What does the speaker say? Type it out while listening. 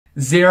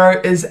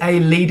Xero is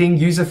a leading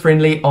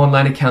user-friendly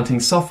online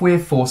accounting software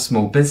for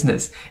small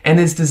business and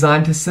is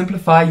designed to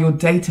simplify your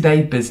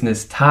day-to-day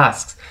business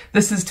tasks.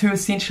 This is to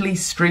essentially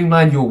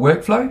streamline your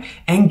workflow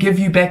and give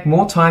you back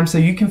more time so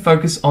you can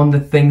focus on the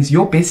things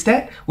you're best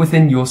at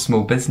within your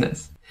small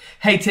business.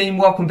 Hey team,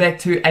 welcome back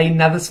to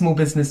another small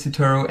business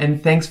tutorial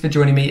and thanks for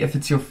joining me if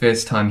it's your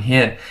first time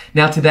here.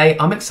 Now today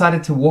I'm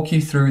excited to walk you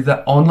through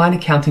the online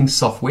accounting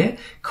software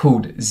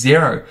called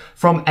Xero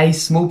from a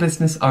small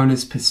business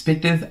owner's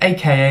perspective,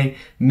 aka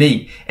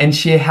me, and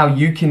share how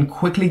you can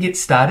quickly get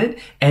started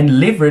and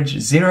leverage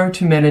Xero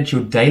to manage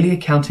your daily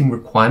accounting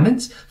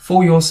requirements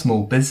for your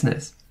small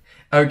business.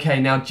 Okay,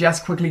 now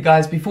just quickly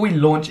guys, before we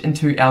launch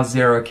into our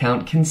Xero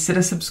account,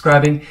 consider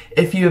subscribing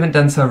if you haven't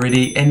done so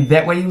already, and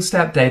that way you'll stay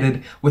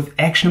updated with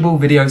actionable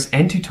videos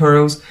and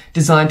tutorials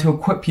designed to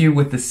equip you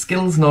with the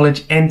skills,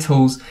 knowledge and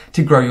tools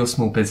to grow your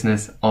small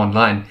business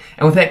online.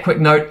 And with that quick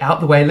note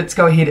out the way, let's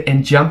go ahead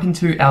and jump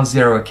into our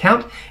Xero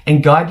account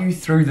and guide you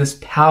through this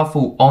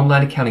powerful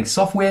online accounting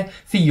software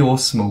for your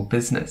small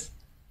business.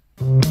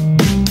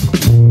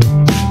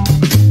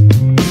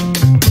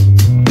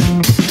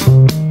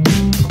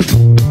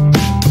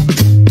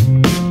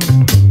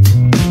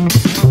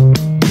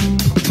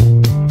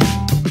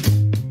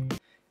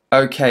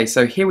 Okay,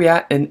 so here we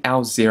are in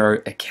our Xero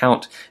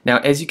account. Now,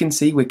 as you can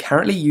see, we're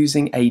currently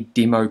using a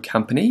demo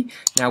company.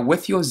 Now,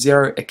 with your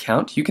Xero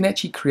account, you can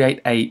actually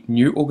create a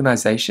new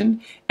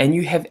organization and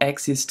you have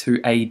access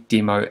to a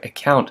demo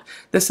account.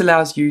 This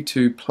allows you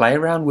to play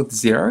around with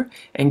Xero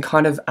and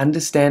kind of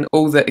understand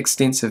all the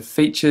extensive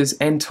features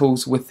and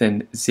tools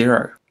within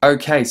Xero.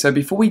 Okay, so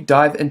before we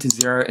dive into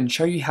Xero and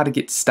show you how to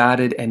get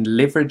started and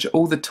leverage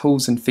all the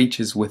tools and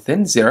features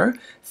within Xero,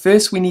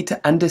 first we need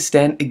to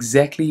understand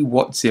exactly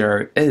what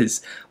Xero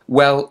is.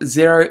 Well,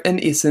 Xero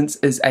in essence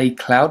is a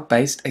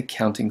cloud-based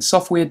accounting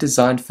software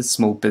designed for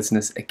small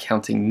business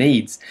accounting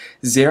needs.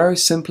 Xero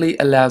simply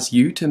allows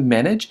you to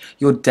manage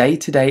your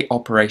day-to-day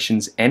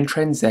operations and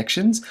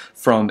transactions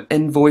from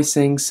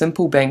invoicing,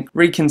 simple bank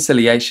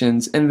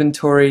reconciliations,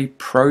 inventory,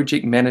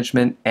 project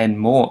management, and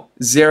more.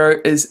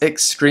 Xero is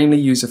extremely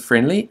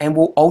user-friendly and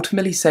will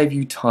ultimately save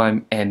you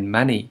time and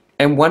money.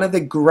 And one of the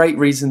great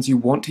reasons you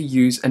want to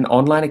use an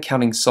online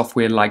accounting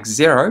software like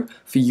Xero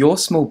for your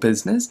small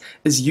business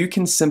is you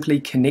can simply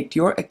connect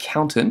your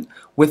accountant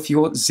with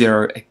your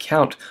Xero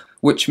account,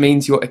 which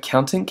means your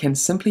accountant can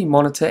simply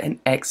monitor and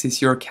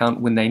access your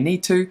account when they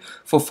need to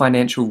for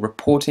financial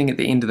reporting at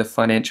the end of the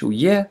financial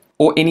year,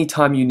 or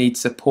anytime you need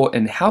support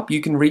and help,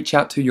 you can reach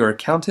out to your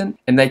accountant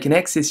and they can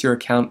access your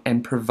account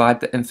and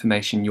provide the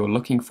information you're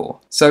looking for.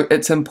 So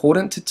it's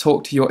important to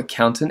talk to your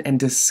accountant and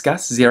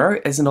discuss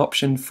Xero as an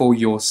option for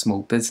your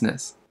small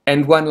business.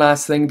 And one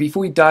last thing,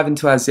 before we dive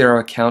into our Xero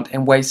account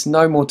and waste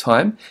no more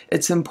time,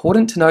 it's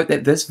important to note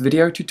that this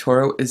video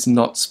tutorial is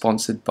not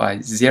sponsored by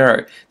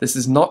Xero. This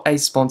is not a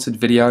sponsored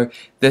video.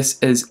 This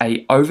is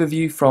an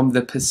overview from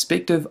the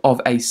perspective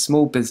of a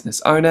small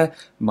business owner,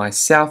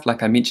 myself.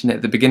 Like I mentioned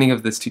at the beginning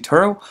of this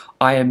tutorial,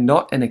 I am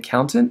not an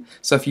accountant,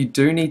 so if you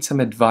do need some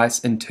advice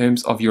in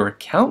terms of your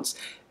accounts,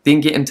 then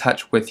get in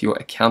touch with your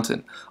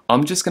accountant.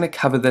 I'm just going to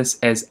cover this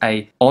as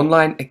an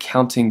online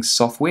accounting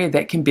software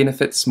that can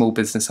benefit small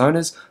business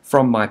owners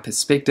from my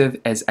perspective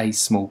as a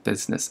small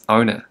business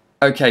owner.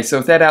 Okay, so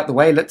with that out the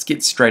way, let's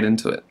get straight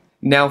into it.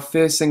 Now,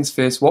 first things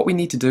first, what we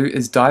need to do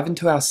is dive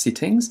into our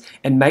settings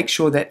and make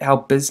sure that our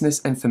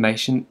business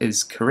information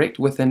is correct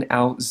within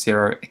our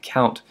Xero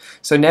account.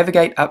 So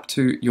navigate up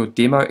to your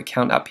demo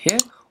account up here,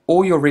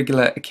 or your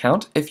regular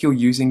account if you're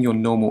using your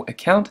normal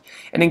account,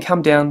 and then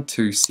come down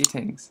to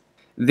settings.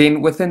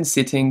 Then within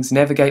settings,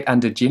 navigate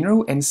under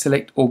general and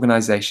select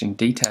organization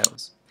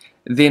details.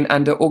 Then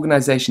under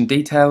organization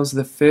details,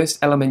 the first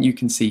element you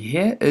can see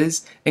here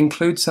is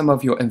include some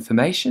of your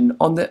information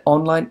on the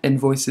online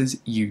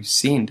invoices you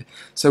send.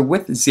 So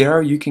with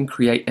Xero, you can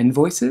create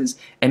invoices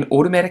and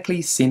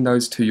automatically send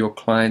those to your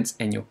clients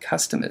and your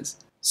customers.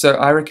 So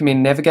I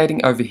recommend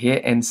navigating over here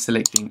and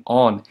selecting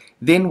on.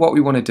 Then what we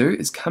want to do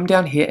is come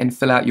down here and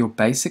fill out your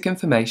basic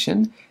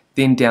information,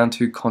 then down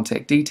to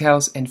contact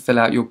details and fill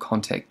out your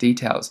contact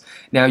details.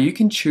 Now you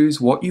can choose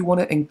what you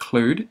want to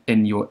include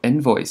in your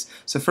invoice.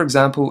 So for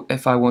example,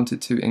 if I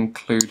wanted to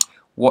include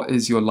what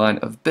is your line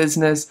of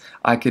business,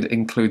 I could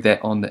include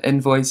that on the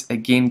invoice.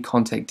 Again,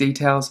 contact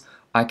details,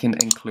 I can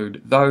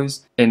include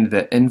those in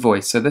the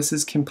invoice. So this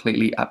is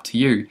completely up to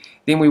you.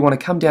 Then we want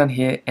to come down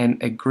here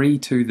and agree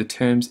to the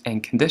terms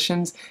and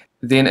conditions.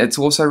 Then it's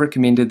also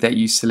recommended that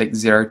you select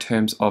Xero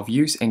terms of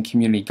use and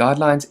community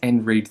guidelines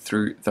and read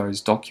through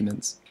those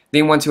documents.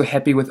 Then once you're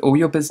happy with all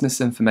your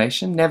business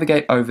information,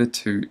 navigate over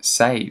to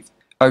Save.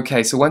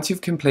 Okay, so once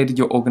you've completed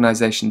your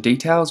organization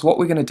details, what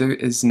we're going to do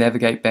is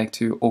navigate back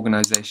to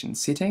Organization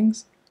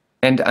Settings.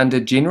 And under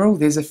General,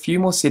 there's a few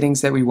more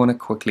settings that we want to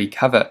quickly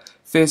cover.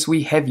 First,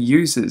 we have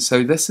users.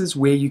 So this is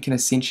where you can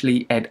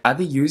essentially add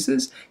other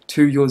users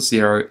to your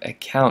Xero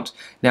account.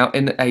 Now,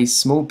 in a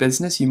small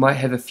business, you might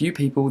have a few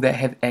people that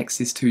have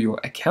access to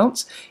your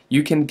accounts.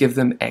 You can give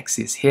them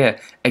access here.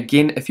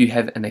 Again, if you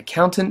have an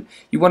accountant,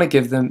 you want to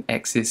give them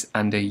access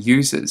under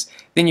users.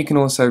 Then you can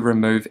also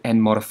remove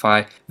and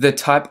modify the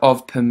type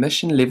of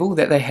permission level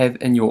that they have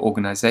in your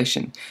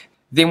organization.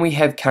 Then we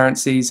have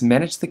currencies,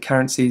 manage the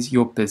currencies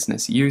your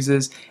business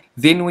uses.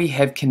 Then we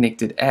have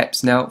connected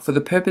apps. Now, for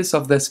the purpose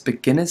of this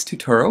beginner's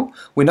tutorial,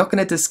 we're not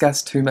going to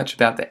discuss too much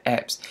about the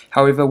apps.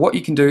 However, what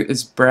you can do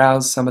is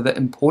browse some of the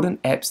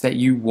important apps that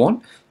you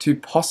want to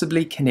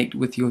possibly connect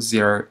with your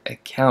Xero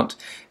account.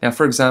 Now,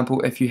 for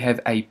example, if you have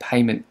a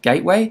payment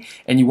gateway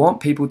and you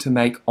want people to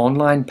make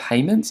online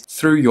payments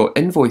through your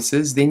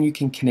invoices, then you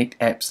can connect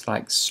apps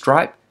like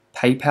Stripe,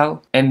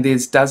 PayPal, and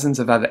there's dozens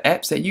of other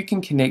apps that you can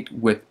connect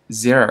with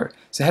Xero.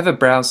 So have a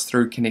browse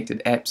through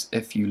connected apps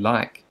if you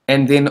like.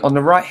 And then on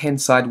the right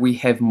hand side we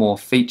have more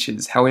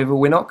features. However,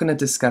 we're not going to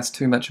discuss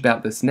too much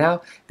about this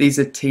now. These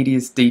are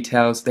tedious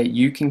details that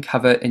you can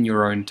cover in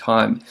your own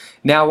time.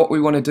 Now what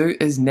we want to do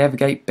is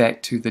navigate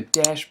back to the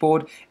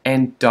dashboard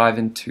and dive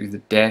into the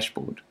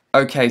dashboard.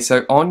 Okay,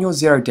 so on your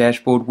Xero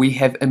dashboard we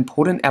have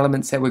important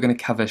elements that we're going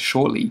to cover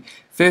shortly.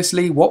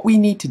 Firstly, what we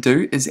need to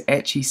do is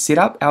actually set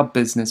up our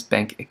business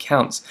bank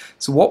accounts.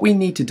 So what we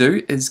need to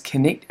do is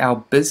connect our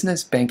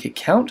business bank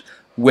account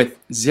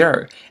with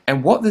Xero.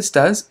 And what this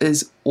does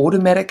is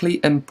automatically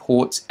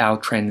imports our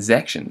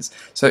transactions.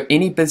 So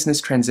any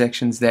business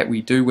transactions that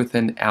we do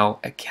within our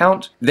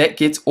account, that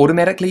gets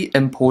automatically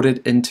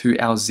imported into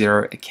our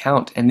Xero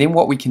account. And then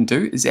what we can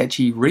do is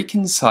actually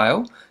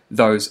reconcile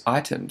those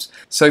items.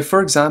 So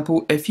for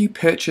example, if you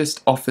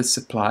purchased office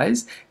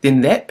supplies,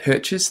 then that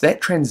purchase,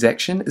 that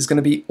transaction is going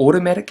to be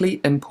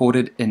automatically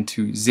imported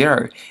into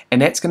Xero,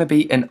 and that's going to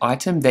be an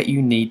item that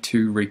you need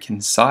to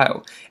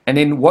reconcile. And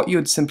then what you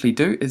would simply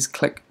do is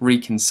click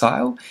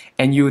reconcile,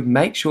 and you would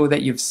make sure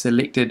that you've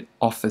selected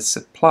office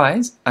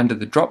supplies under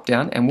the drop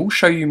down, and we'll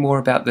show you more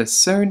about this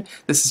soon.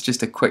 This is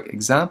just a quick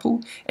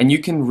example, and you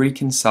can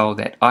reconcile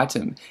that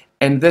item.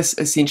 And this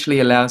essentially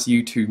allows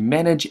you to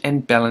manage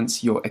and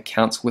balance your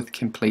accounts with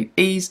complete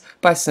ease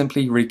by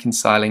simply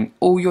reconciling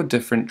all your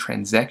different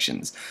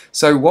transactions.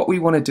 So what we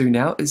want to do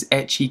now is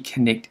actually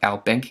connect our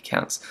bank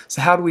accounts.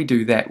 So how do we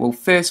do that? Well,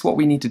 first what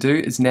we need to do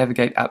is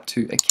navigate up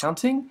to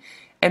accounting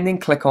and then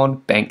click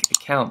on bank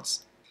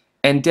accounts.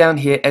 And down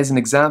here as an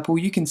example,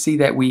 you can see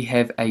that we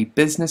have a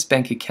business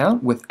bank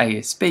account with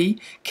ASB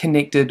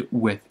connected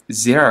with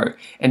Xero.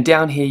 And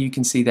down here you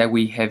can see that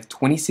we have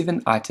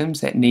 27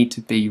 items that need to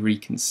be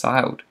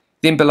reconciled.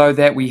 Then below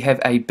that we have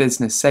a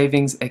business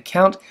savings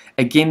account.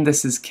 Again,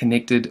 this is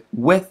connected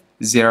with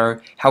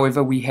Xero.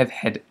 However, we have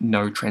had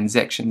no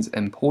transactions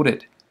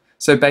imported.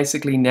 So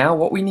basically now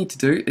what we need to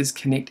do is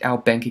connect our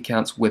bank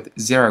accounts with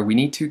Xero. We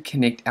need to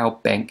connect our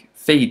bank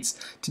feeds.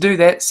 To do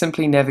that,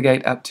 simply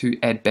navigate up to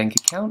Add Bank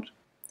Account.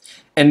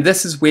 And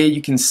this is where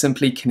you can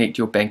simply connect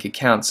your bank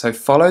account. So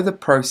follow the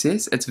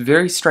process. It's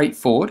very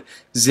straightforward.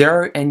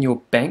 Xero and your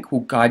bank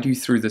will guide you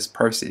through this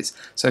process.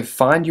 So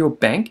find your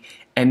bank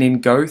and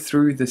then go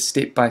through the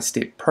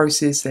step-by-step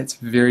process. That's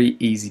very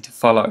easy to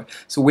follow.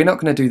 So we're not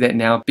going to do that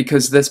now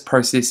because this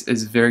process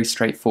is very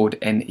straightforward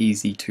and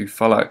easy to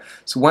follow.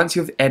 So once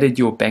you've added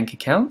your bank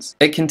accounts,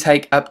 it can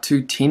take up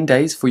to 10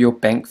 days for your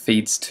bank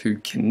feeds to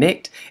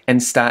connect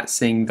and start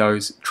seeing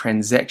those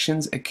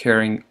transactions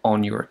occurring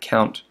on your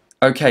account.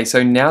 Okay,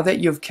 so now that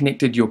you've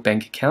connected your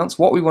bank accounts,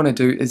 what we want to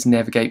do is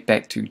navigate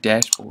back to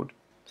dashboard.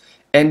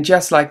 And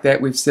just like that,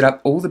 we've set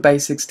up all the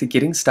basics to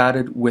getting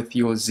started with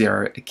your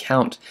Xero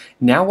account.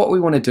 Now what we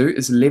want to do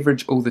is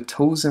leverage all the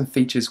tools and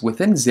features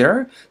within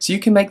Xero so you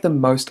can make the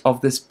most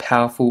of this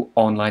powerful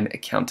online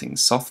accounting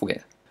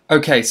software.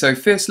 Okay, so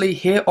firstly,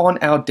 here on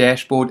our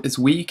dashboard is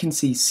where you can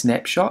see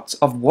snapshots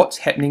of what's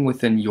happening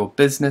within your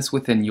business,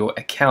 within your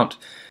account.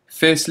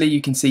 Firstly,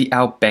 you can see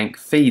our bank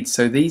feeds.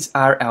 So these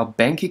are our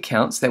bank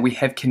accounts that we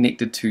have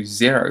connected to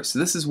Xero. So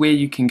this is where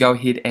you can go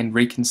ahead and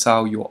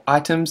reconcile your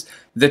items,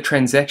 the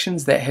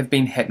transactions that have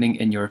been happening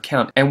in your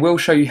account. And we'll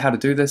show you how to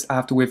do this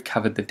after we've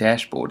covered the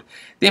dashboard.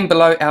 Then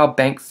below our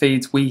bank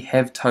feeds, we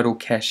have total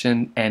cash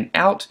in and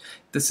out.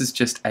 This is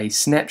just a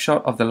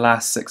snapshot of the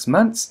last 6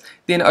 months.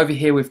 Then over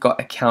here we've got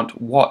account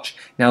watch.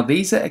 Now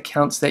these are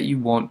accounts that you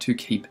want to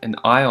keep an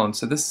eye on.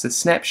 So this is a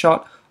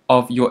snapshot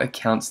of your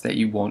accounts that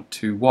you want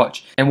to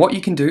watch. And what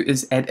you can do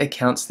is add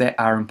accounts that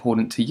are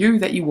important to you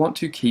that you want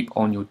to keep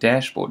on your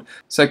dashboard.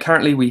 So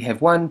currently we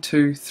have 1,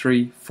 2,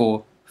 3,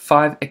 4,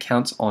 5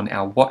 accounts on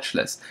our watch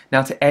list.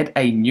 Now to add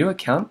a new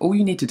account, all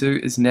you need to do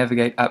is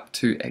navigate up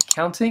to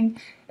accounting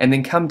and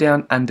then come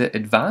down under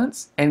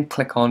advanced and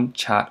click on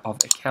chart of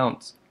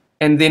accounts.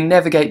 And then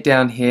navigate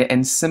down here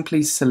and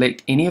simply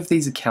select any of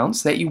these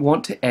accounts that you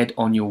want to add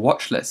on your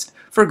watch list.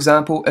 For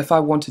example, if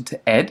I wanted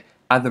to add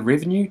other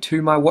revenue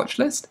to my watch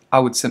list, I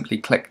would simply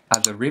click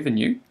other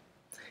revenue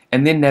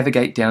and then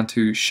navigate down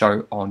to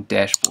show on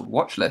dashboard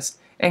watch list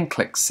and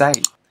click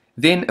save.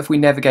 Then if we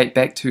navigate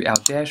back to our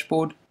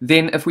dashboard,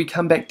 then if we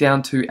come back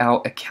down to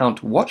our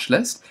account watch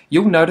list,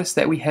 you'll notice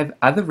that we have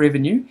other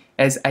revenue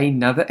as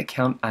another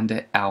account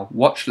under our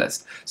watch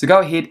list. So go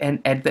ahead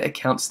and add the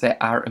accounts that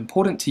are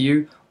important to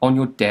you on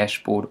your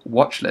dashboard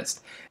watch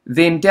list.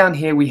 Then down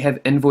here we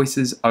have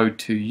invoices owed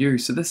to you.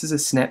 So this is a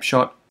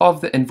snapshot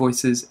of the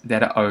invoices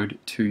that are owed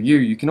to you.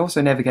 You can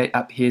also navigate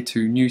up here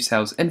to new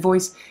sales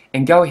invoice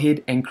and go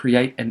ahead and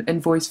create an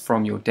invoice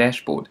from your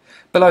dashboard.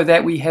 Below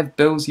that we have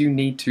bills you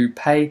need to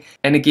pay,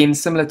 and again,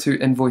 similar to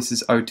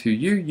invoices owed to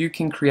you, you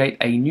can create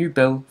a new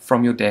bill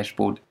from your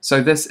dashboard.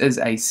 So this is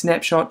a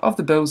snapshot of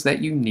the bills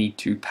that you need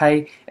to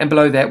pay, and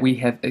below that we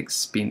have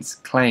expense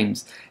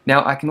claims.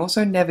 Now I can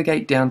also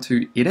navigate down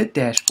to edit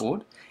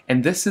dashboard,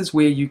 and this is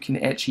where you can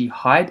actually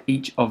hide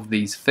each of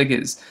these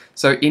figures.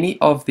 So any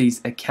of these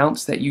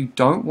accounts that you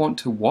don't want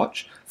to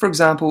watch, for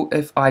example,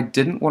 if I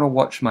didn't want to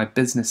watch my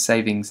business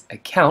savings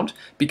account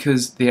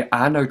because there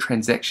are no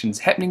transactions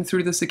happening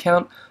through this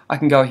account, I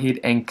can go ahead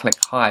and click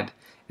hide.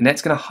 And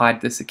that's going to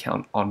hide this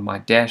account on my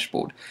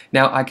dashboard.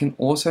 Now I can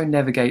also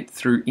navigate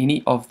through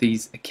any of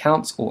these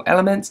accounts or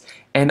elements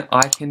and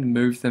I can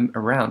move them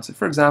around. So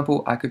for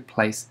example, I could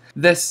place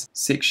this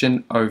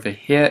section over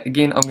here.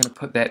 Again, I'm going to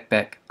put that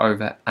back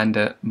over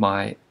under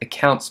my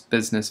accounts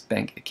business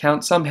bank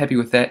account. So I'm happy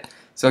with that.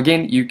 So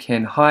again, you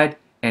can hide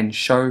and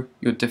show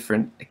your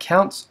different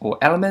accounts or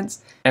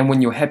elements. And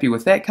when you're happy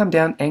with that, come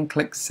down and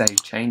click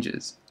Save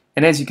Changes.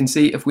 And as you can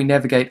see, if we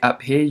navigate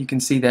up here, you can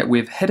see that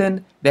we've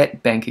hidden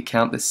that bank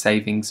account, the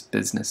savings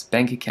business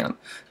bank account.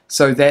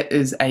 So that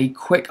is a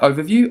quick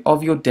overview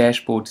of your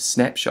dashboard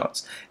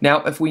snapshots.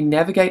 Now, if we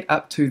navigate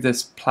up to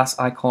this plus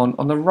icon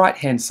on the right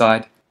hand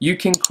side, you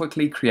can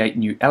quickly create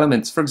new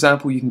elements. For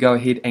example, you can go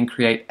ahead and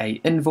create a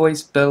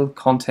invoice, bill,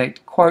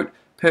 contact, quote,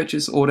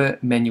 purchase order,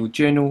 manual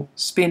journal,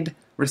 spend,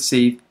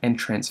 receive, and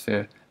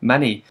transfer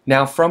money.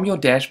 Now from your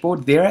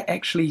dashboard, there are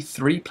actually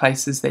 3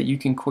 places that you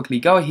can quickly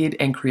go ahead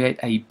and create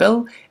a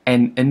bill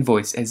and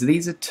invoice, as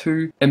these are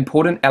 2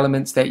 important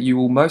elements that you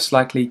will most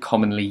likely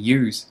commonly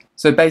use.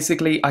 So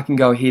basically I can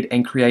go ahead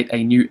and create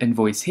a new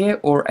invoice here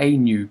or a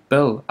new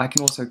bill. I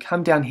can also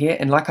come down here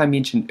and, like I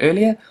mentioned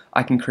earlier,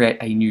 I can create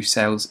a new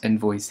sales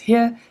invoice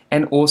here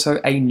and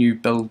also a new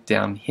bill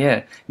down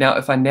here. Now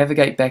if I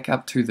navigate back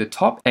up to the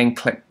top and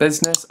click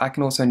business, I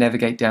can also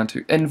navigate down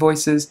to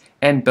invoices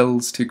and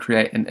bills to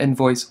create an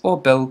invoice or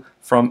bill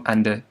from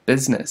under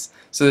business.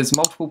 So there's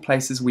multiple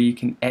places where you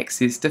can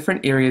access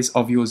different areas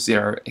of your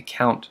Xero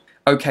account.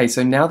 Okay,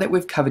 so now that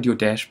we've covered your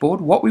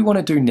dashboard, what we want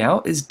to do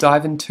now is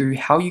dive into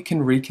how you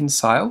can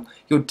reconcile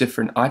your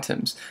different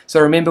items. So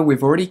remember,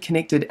 we've already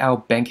connected our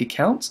bank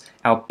accounts,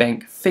 our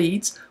bank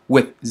feeds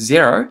with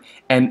Xero,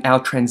 and our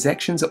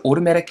transactions are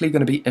automatically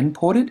going to be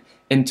imported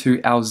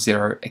into our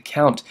Xero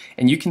account.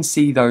 And you can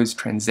see those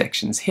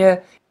transactions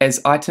here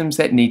as items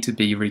that need to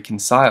be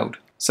reconciled.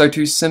 So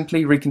to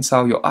simply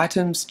reconcile your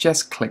items,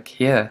 just click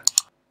here.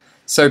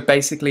 So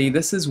basically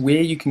this is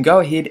where you can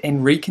go ahead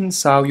and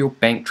reconcile your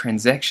bank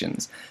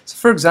transactions. So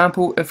for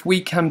example, if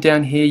we come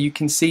down here, you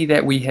can see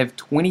that we have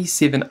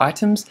 27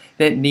 items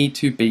that need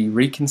to be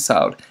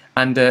reconciled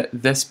under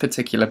this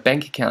particular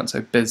bank account,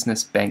 so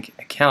business bank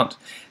account.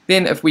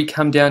 Then if we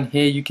come down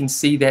here, you can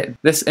see that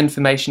this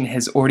information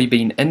has already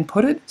been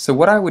inputted. So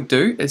what I would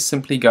do is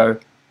simply go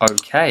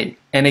OK.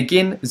 And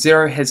again,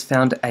 Xero has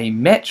found a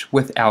match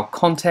with our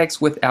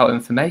contacts, with our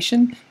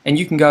information, and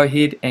you can go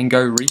ahead and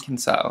go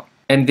reconcile.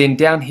 And then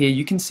down here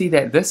you can see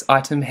that this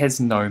item has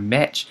no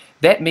match.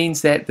 That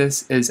means that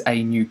this is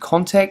a new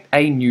contact,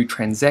 a new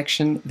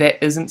transaction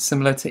that isn't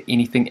similar to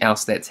anything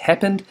else that's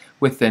happened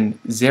within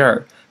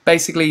Xero.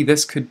 Basically,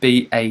 this could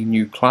be a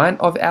new client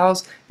of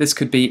ours, this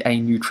could be a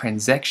new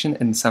transaction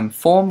in some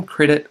form,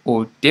 credit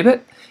or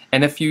debit.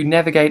 And if you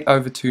navigate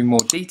over to more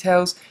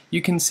details,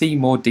 you can see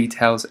more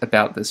details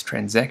about this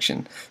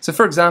transaction. So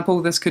for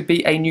example, this could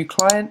be a new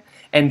client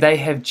and they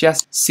have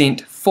just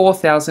sent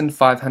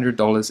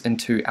 $4,500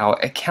 into our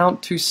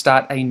account to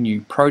start a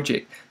new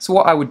project. So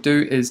what I would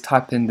do is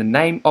type in the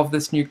name of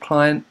this new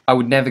client. I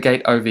would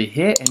navigate over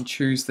here and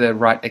choose the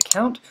right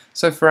account.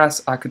 So for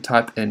us, I could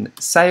type in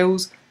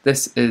sales.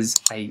 This is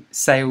a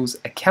sales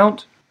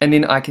account. And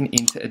then I can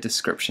enter a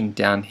description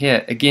down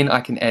here. Again,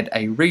 I can add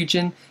a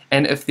region,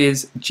 and if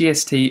there's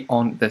GST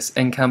on this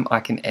income,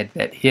 I can add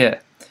that here.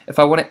 If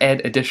I want to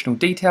add additional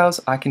details,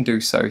 I can do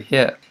so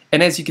here.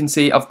 And as you can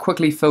see, I've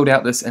quickly filled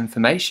out this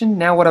information.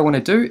 Now what I want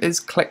to do is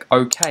click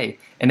OK,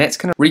 and that's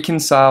going to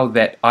reconcile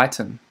that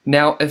item.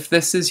 Now, if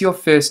this is your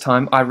first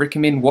time, I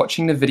recommend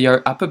watching the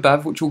video up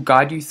above, which will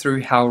guide you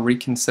through how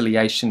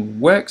reconciliation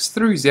works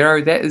through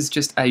Xero. That is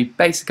just a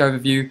basic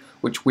overview,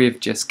 which we've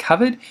just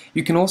covered.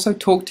 You can also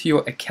talk to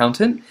your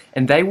accountant,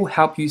 and they will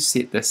help you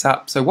set this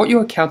up. So what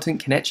your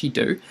accountant can actually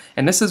do,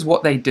 and this is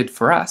what they did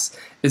for us,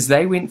 is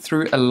they went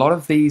through a lot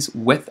of these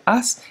with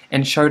us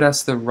and showed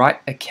us the right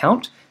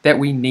account that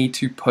we need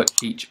to put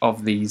each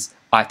of these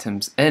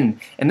items in,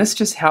 and this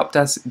just helped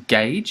us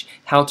gauge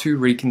how to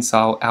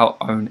reconcile our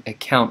own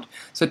account.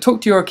 So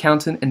talk to your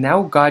accountant and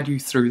they'll guide you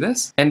through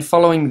this, and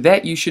following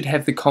that you should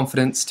have the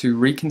confidence to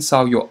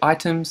reconcile your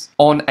items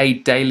on a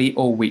daily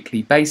or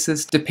weekly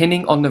basis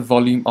depending on the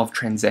volume of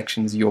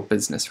transactions your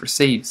business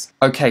receives.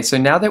 Okay, so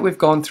now that we've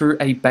gone through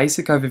a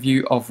basic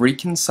overview of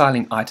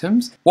reconciling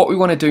items, what we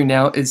want to do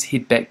now is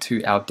head back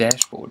to our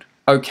dashboard.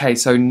 Okay,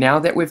 so now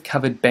that we've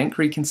covered bank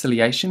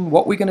reconciliation,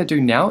 what we're going to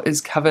do now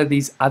is cover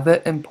these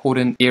other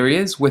important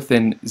areas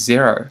within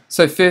Xero.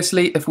 So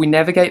firstly, if we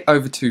navigate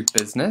over to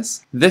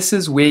business, this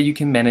is where you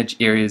can manage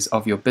areas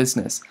of your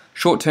business.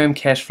 Short-term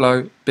cash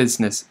flow,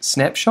 business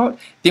snapshot,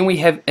 then we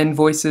have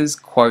invoices,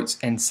 quotes,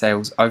 and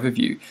sales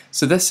overview.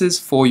 So this is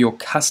for your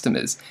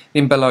customers.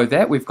 Then below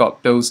that, we've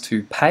got bills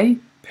to pay,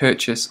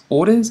 purchase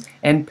orders,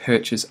 and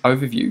purchase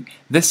overview.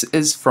 This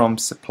is from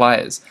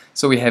suppliers.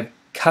 So we have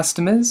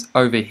customers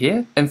over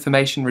here,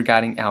 information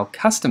regarding our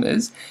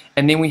customers,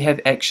 and then we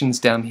have actions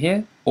down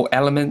here, or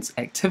elements,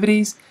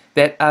 activities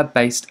that are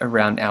based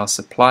around our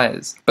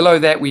suppliers. Below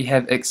that we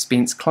have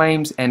expense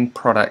claims and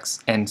products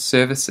and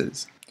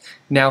services.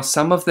 Now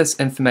some of this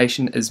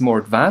information is more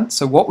advanced,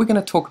 so what we're going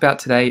to talk about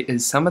today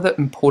is some of the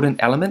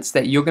important elements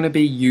that you're going to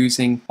be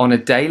using on a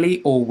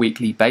daily or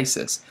weekly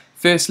basis.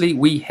 Firstly,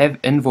 we have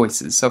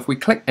invoices. So if we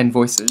click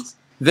invoices,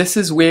 this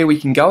is where we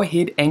can go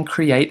ahead and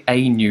create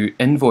a new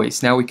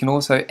invoice. Now we can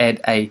also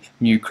add a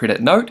new credit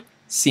note,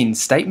 send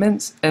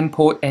statements,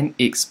 import and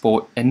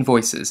export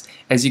invoices.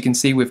 As you can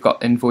see, we've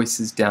got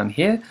invoices down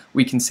here.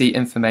 We can see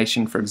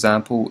information, for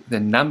example, the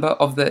number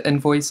of the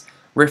invoice,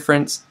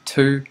 reference,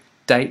 to,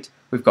 date.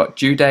 We've got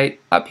due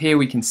date. Up here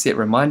we can set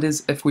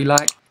reminders if we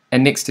like.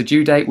 And next to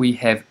due date we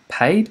have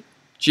paid,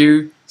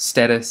 due,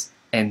 status,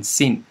 and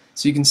sent.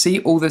 So you can see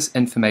all this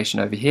information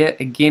over here.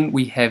 Again,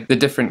 we have the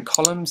different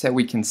columns that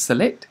we can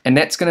select, and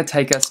that's going to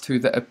take us to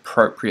the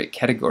appropriate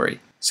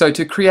category. So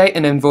to create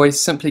an invoice,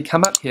 simply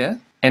come up here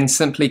and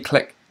simply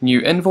click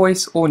New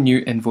Invoice or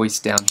New Invoice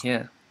down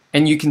here.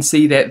 And you can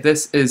see that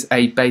this is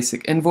a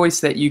basic invoice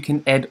that you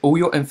can add all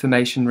your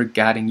information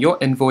regarding your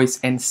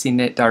invoice and send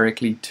that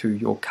directly to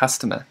your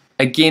customer.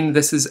 Again,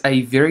 this is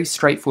a very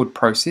straightforward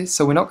process,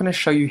 so we're not going to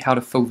show you how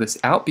to fill this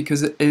out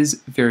because it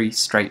is very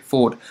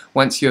straightforward.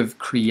 Once you've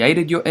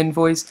created your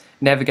invoice,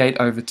 navigate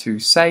over to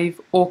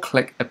Save or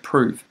click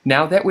Approve.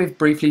 Now that we've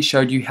briefly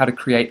showed you how to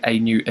create a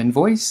new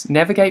invoice,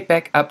 navigate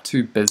back up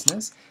to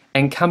Business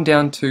and come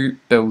down to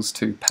Bills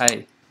to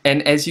Pay.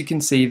 And as you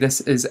can see,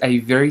 this is a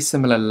very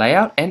similar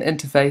layout and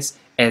interface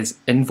as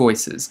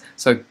invoices.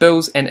 So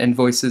bills and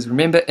invoices,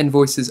 remember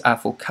invoices are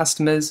for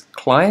customers,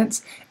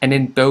 clients, and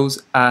then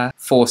bills are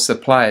for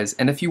suppliers.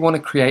 And if you want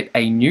to create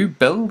a new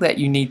bill that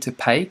you need to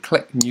pay,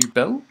 click New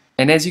Bill.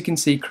 And as you can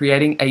see,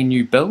 creating a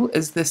new bill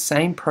is the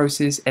same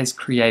process as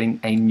creating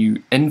a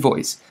new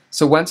invoice.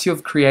 So once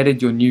you've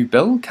created your new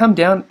bill, come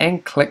down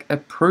and click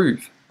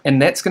Approve.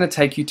 And that's going to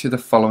take you to the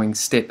following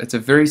step. It's a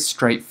very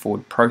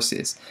straightforward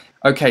process.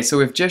 Okay, so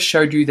we've just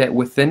showed you that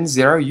within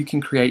Xero you can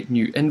create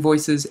new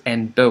invoices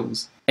and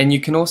bills. And you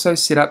can also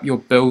set up your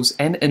bills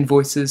and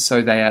invoices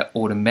so they are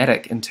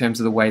automatic in terms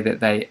of the way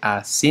that they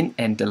are sent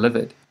and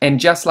delivered.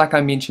 And just like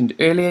I mentioned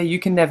earlier, you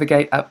can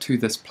navigate up to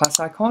this plus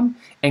icon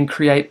and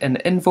create an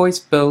invoice,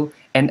 bill,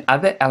 and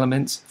other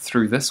elements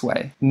through this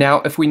way.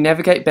 Now, if we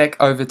navigate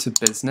back over to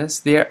business,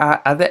 there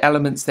are other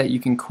elements that you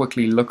can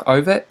quickly look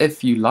over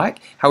if you like.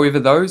 However,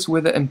 those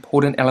were the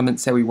important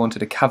elements that we wanted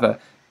to cover: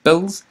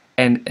 bills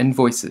and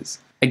invoices.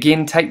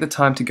 Again, take the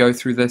time to go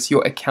through this.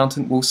 Your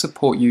accountant will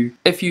support you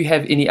if you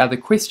have any other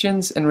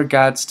questions in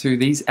regards to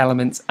these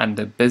elements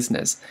under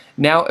business.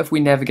 Now, if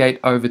we navigate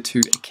over to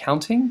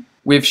accounting,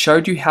 we've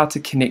showed you how to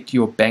connect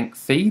your bank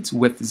feeds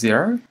with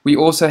Xero. We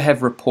also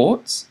have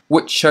reports,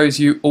 which shows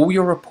you all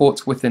your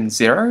reports within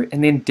Xero,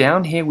 and then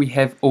down here we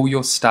have all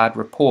your starred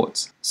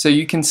reports. So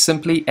you can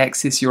simply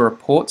access your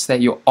reports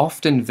that you're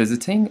often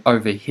visiting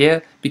over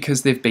here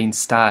because they've been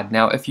starred.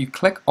 Now, if you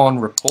click on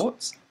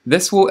reports,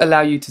 this will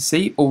allow you to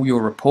see all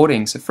your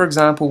reporting. So for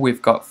example,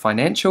 we've got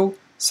financial,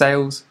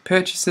 sales,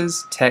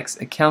 purchases, tax,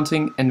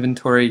 accounting,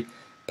 inventory,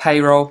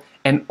 payroll,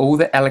 and all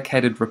the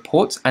allocated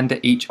reports under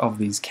each of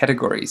these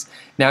categories.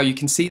 Now you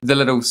can see the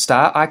little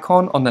star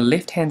icon on the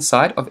left hand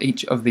side of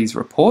each of these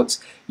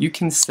reports. You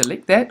can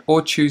select that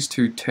or choose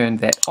to turn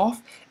that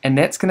off, and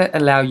that's going to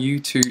allow you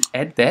to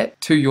add that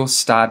to your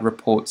starred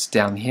reports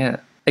down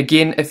here.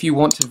 Again, if you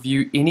want to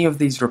view any of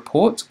these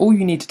reports, all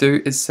you need to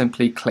do is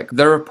simply click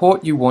the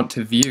report you want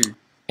to view.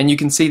 And you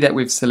can see that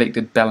we've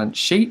selected balance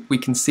sheet. We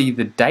can see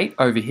the date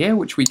over here,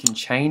 which we can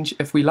change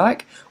if we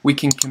like. We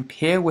can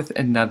compare with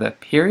another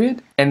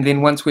period. And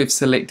then once we've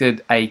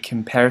selected a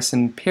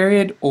comparison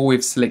period, or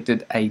we've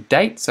selected a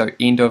date, so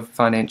end of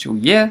financial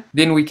year,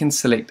 then we can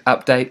select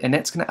update, and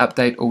that's going to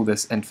update all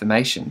this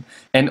information.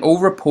 And all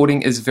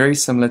reporting is very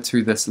similar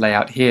to this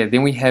layout here.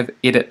 Then we have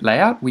edit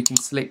layout. We can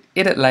select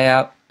edit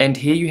layout, and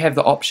here you have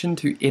the option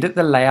to edit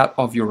the layout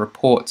of your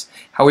reports.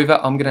 However,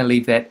 I'm going to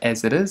leave that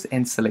as it is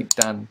and select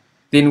done.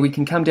 Then we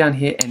can come down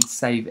here and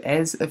save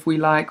as if we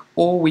like,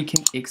 or we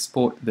can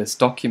export this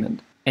document.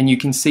 and you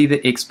can see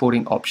the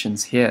exporting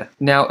options here.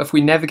 Now if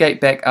we navigate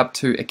back up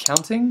to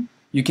accounting,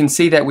 you can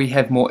see that we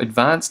have more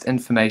advanced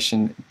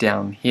information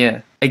down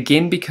here.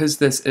 Again, because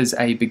this is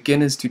a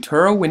beginner's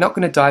tutorial, we're not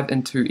going to dive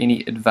into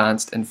any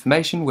advanced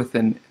information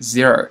within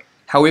Xero.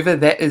 However,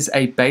 that is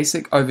a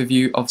basic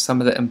overview of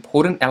some of the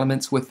important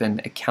elements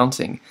within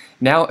accounting.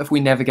 Now if we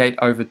navigate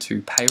over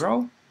to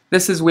payroll,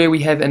 this is where we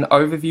have an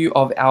overview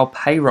of our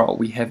payroll.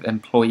 We have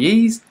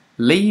employees,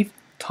 leave,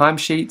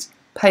 timesheets,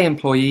 pay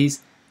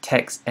employees,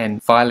 tax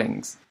and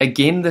filings.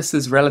 Again, this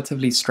is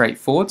relatively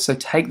straightforward, so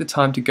take the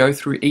time to go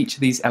through each of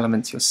these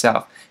elements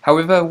yourself.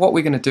 However, what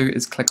we're going to do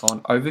is click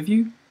on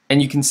overview,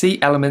 and you can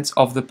see elements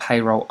of the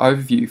payroll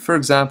overview. For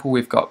example,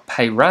 we've got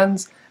pay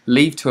runs,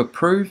 leave to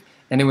approve,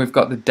 and then we've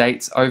got the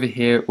dates over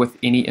here with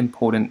any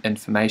important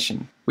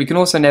information. We can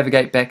also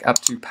navigate back up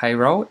to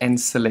payroll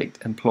and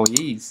select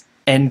employees.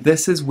 And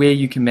this is where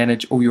you can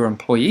manage all your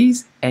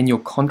employees and your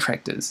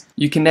contractors.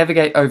 You can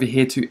navigate over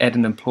here to add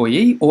an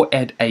employee or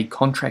add a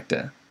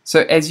contractor.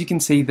 So as you can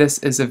see, this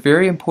is a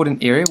very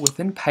important area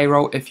within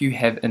payroll. If you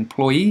have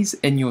employees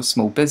in your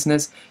small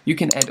business, you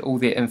can add all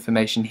their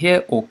information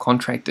here, or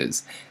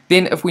contractors.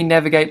 Then if we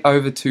navigate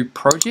over to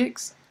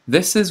projects,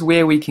 this is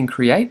where we can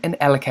create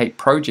and allocate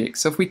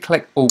projects. So if we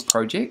click all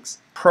projects,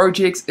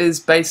 projects is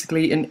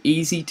basically an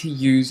easy to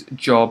use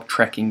job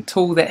tracking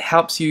tool that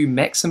helps you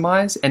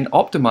maximize and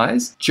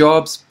optimize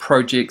jobs,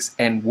 projects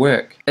and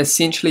work.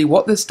 Essentially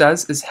what this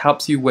does is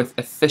helps you with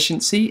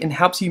efficiency and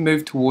helps you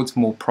move towards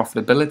more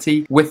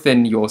profitability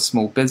within your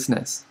small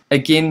business.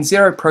 Again,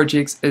 Xero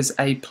Projects is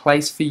a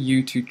place for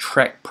you to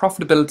track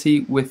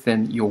profitability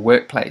within your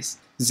workplace.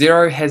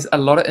 Xero has a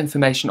lot of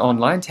information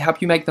online to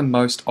help you make the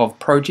most of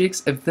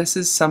projects if this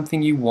is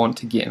something you want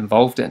to get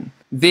involved in.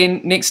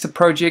 Then next to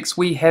projects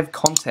we have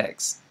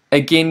contacts.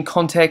 Again,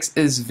 contacts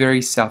is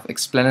very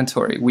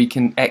self-explanatory. We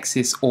can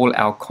access all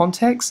our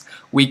contacts,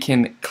 we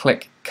can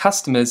click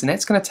customers, and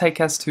that's going to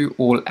take us to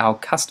all our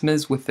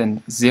customers within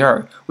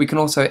Xero. We can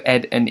also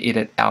add and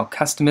edit our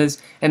customers,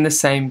 and the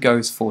same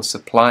goes for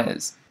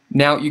suppliers.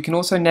 Now you can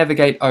also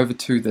navigate over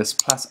to this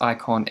plus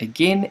icon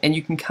again, and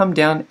you can come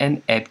down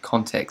and add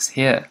contacts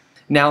here.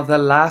 Now the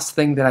last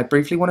thing that I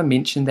briefly want to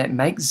mention that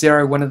makes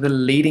Xero one of the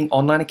leading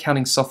online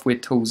accounting software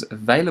tools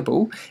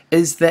available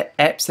is the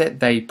apps that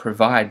they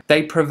provide.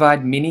 They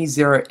provide many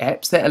Xero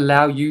apps that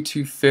allow you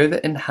to further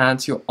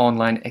enhance your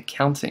online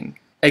accounting.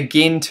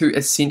 Again, to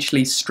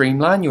essentially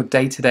streamline your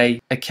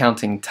day-to-day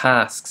accounting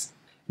tasks.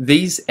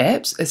 These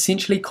apps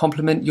essentially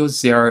complement your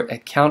Xero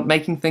account,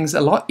 making things a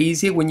lot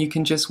easier when you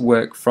can just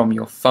work from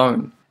your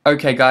phone.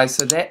 Okay guys,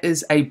 so that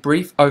is a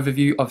brief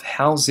overview of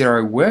how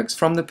Xero works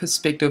from the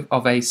perspective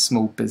of a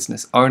small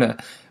business owner.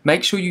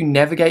 Make sure you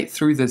navigate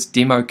through this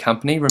demo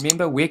company.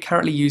 Remember, we're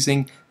currently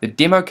using the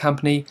demo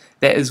company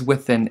that is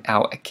within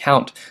our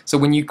account. So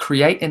when you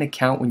create an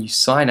account, when you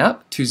sign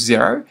up to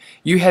Xero,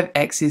 you have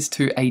access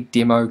to a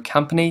demo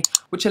company,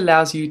 which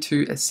allows you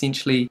to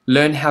essentially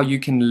learn how you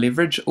can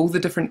leverage all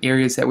the different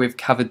areas that we've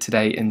covered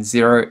today in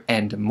Xero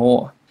and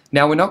more.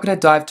 Now we're not going to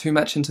dive too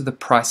much into the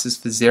prices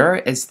for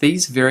Xero, as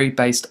these vary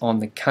based on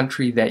the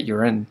country that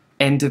you're in.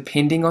 And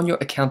depending on your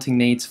accounting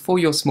needs for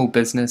your small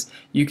business,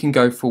 you can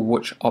go for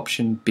which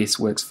option best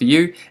works for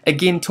you.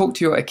 Again, talk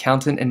to your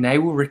accountant and they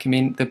will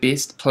recommend the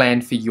best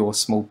plan for your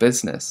small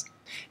business.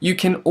 You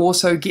can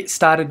also get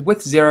started with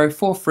Xero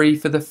for free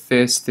for the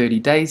first 30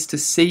 days to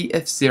see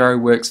if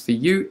Xero works for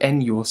you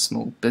and your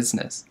small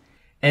business.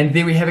 And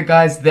there we have it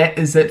guys, that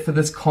is it for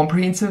this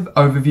comprehensive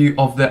overview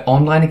of the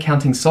online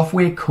accounting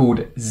software called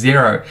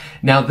Xero.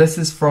 Now this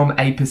is from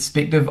a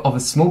perspective of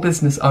a small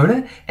business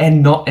owner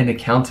and not an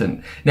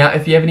accountant. Now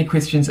if you have any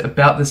questions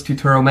about this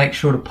tutorial, make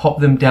sure to pop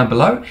them down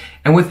below.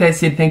 And with that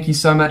said, thank you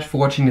so much for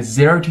watching this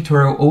Xero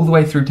tutorial all the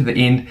way through to the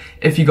end.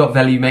 If you got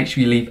value, make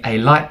sure you leave a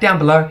like down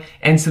below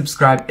and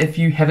subscribe if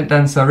you haven't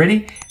done so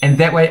already. And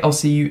that way I'll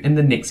see you in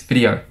the next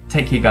video.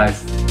 Take care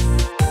guys.